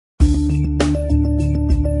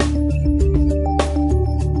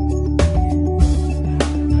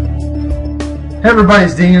Hey everybody,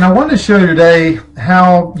 it's Dean, and I wanted to show you today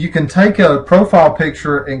how you can take a profile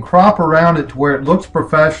picture and crop around it to where it looks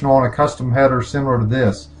professional on a custom header similar to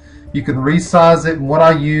this. You can resize it, and what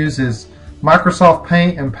I use is Microsoft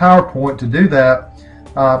Paint and PowerPoint to do that.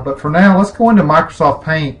 But for now, let's go into Microsoft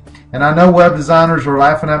Paint. And I know web designers are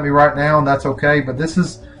laughing at me right now, and that's okay, but this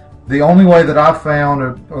is the only way that I've found,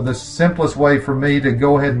 or the simplest way for me to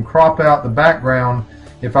go ahead and crop out the background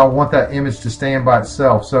if I want that image to stand by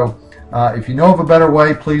itself. So if you know of a better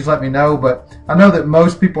way, please let me know. But I know that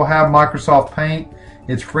most people have Microsoft Paint.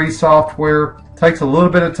 It's free software. It takes a little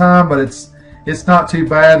bit of time, but it's not too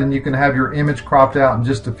bad, and you can have your image cropped out in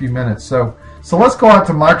just a few minutes. So let's go out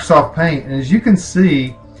to Microsoft Paint, and as you can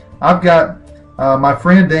see, I've got my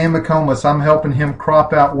friend Dan McComas. I'm helping him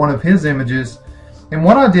crop out one of his images. And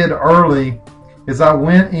what I did early is I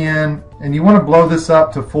went in, and you want to blow this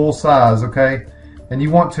up to full size, okay? And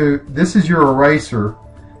you want to, this is your eraser.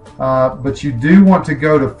 But you do want to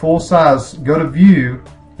go to full size, go to view,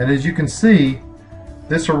 and as you can see,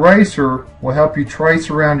 this eraser will help you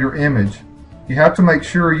trace around your image. You have to make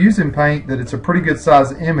sure using Paint that it's a pretty good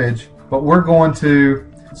size image, but we're going to,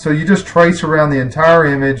 so you just trace around the entire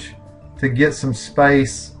image to get some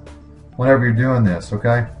space whenever you're doing this,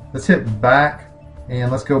 okay? Let's hit back,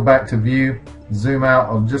 and let's go back to view, zoom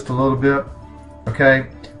out just a little bit, okay?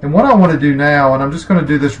 And what I want to do now, and I'm just going to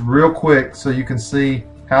do this real quick so you can see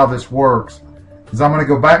how this works, is I'm going to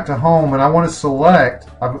go back to home, and I want to select,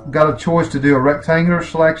 I've got a choice to do a rectangular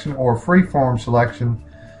selection or a freeform selection.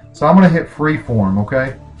 So I'm going to hit freeform,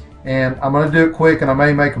 okay? And I'm going to do it quick, and I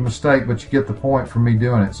may make a mistake, but you get the point from me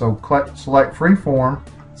doing it. So select freeform.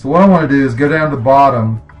 So what I want to do is go down to the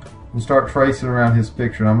bottom and start tracing around his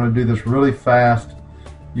picture. And I'm going to do this really fast.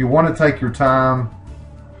 You want to take your time,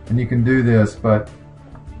 and you can do this, but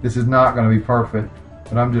this is not going to be perfect.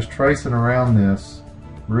 But I'm just tracing around this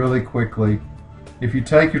really quickly. If you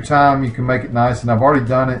take your time, you can make it nice, and I've already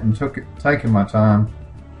done it and taken my time.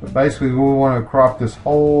 But basically, we want to crop this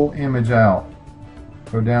whole image out.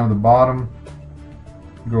 Go down to the bottom,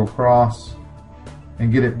 go across,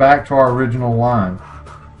 and get it back to our original line.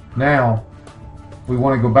 Now, we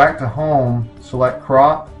want to go back to home, select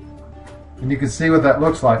crop, and you can see what that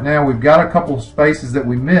looks like. Now, we've got a couple of spaces that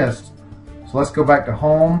we missed, so let's go back to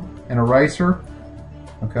home and eraser,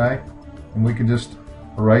 okay? And we can just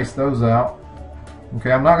erase those out.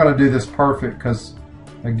 Okay, I'm not going to do this perfect because,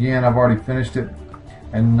 again, I've already finished it,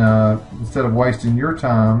 and instead of wasting your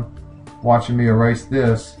time watching me erase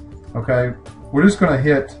this, okay, we're just going to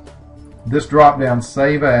hit this drop down,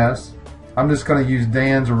 save as. I'm just going to use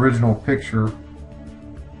Dan's original picture.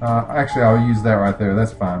 Actually, I'll use that right there,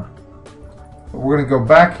 that's fine. But we're going to go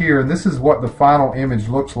back here, and this is what the final image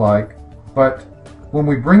looks like. But when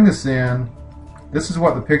we bring this in, this is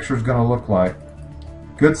what the picture is going to look like.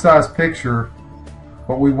 Good size picture,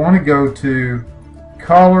 but we want to go to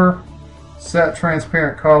color, set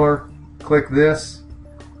transparent color, click this,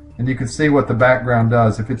 and you can see what the background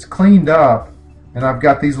does. If it's cleaned up and I've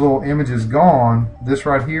got these little images gone, this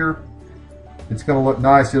right here, it's going to look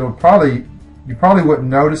nice. You probably wouldn't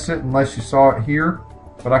notice it unless you saw it here,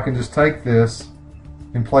 but I can just take this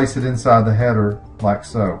and place it inside the header like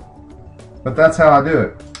so. But that's how I do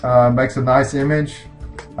it. Makes a nice image.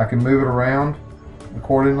 I can move it around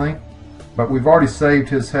accordingly, but we've already saved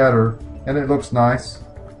his header and it looks nice.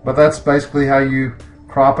 But that's basically how you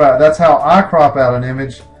crop out. That's how I crop out an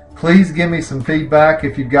image. Please give me some feedback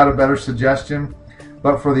if you've got a better suggestion,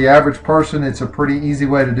 but for the average person, it's a pretty easy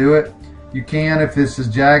way to do it. You can, if this is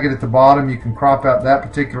jagged at the bottom, you can crop out that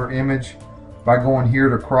particular image by going here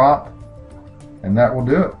to crop, and that will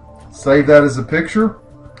do it. Save that as a picture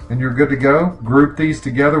and you're good to go. Group these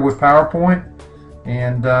together with PowerPoint,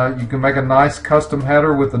 and you can make a nice custom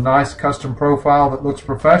header with a nice custom profile that looks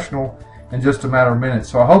professional in just a matter of minutes.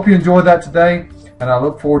 So I hope you enjoyed that today, and I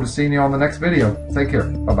look forward to seeing you on the next video. Take care.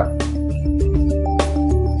 Bye-bye.